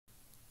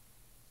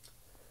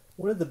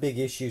One of the big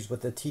issues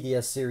with the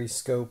TDS series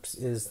scopes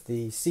is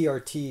the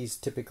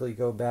CRTs typically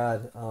go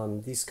bad.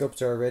 These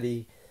scopes are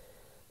already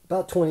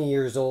about 20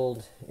 years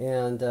old,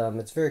 and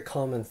it's very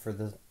common for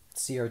the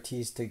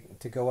CRTs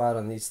to go out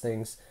on these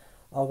things.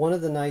 One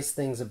of the nice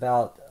things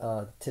about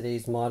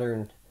today's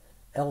modern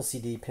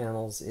LCD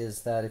panels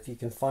is that if you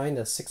can find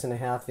a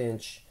 6.5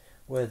 inch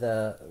with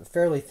a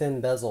fairly thin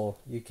bezel,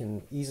 you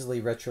can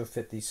easily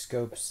retrofit these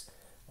scopes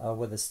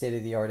with a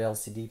state-of-the-art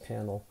LCD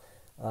panel.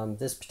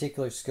 This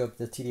particular scope,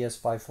 the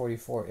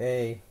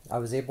TDS544A, I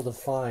was able to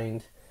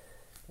find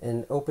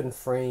an open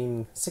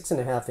frame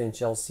 6.5 inch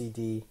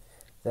LCD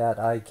that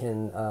I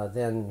can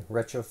then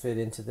retrofit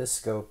into this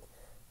scope.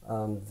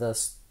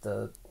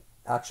 The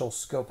actual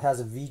scope has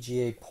a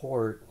VGA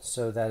port,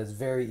 so that it's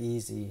very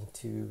easy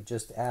to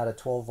just add a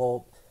 12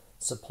 volt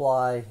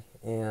supply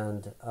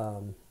and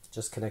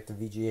just connect a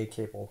VGA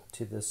cable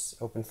to this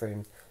open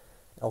frame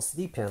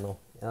LCD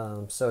panel.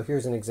 So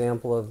here's an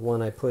example of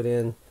one I put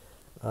in.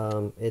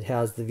 It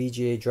has the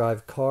VGA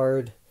drive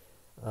card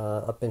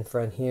up in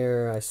front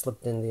here. I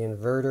slipped in the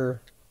inverter,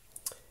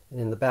 and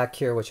in the back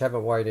here, which I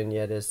haven't wired in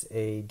yet, is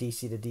a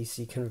DC to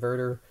DC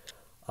converter,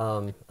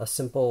 a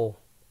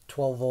simple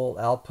 12 volt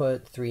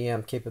output, 3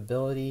 amp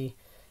capability,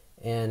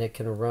 and it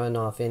can run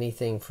off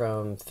anything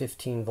from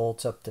 15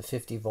 volts up to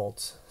 50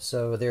 volts.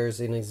 So there's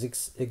an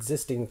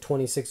existing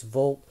 26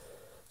 volt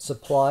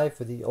supply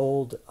for the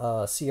old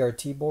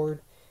CRT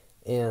board,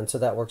 and so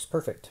that works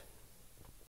perfect.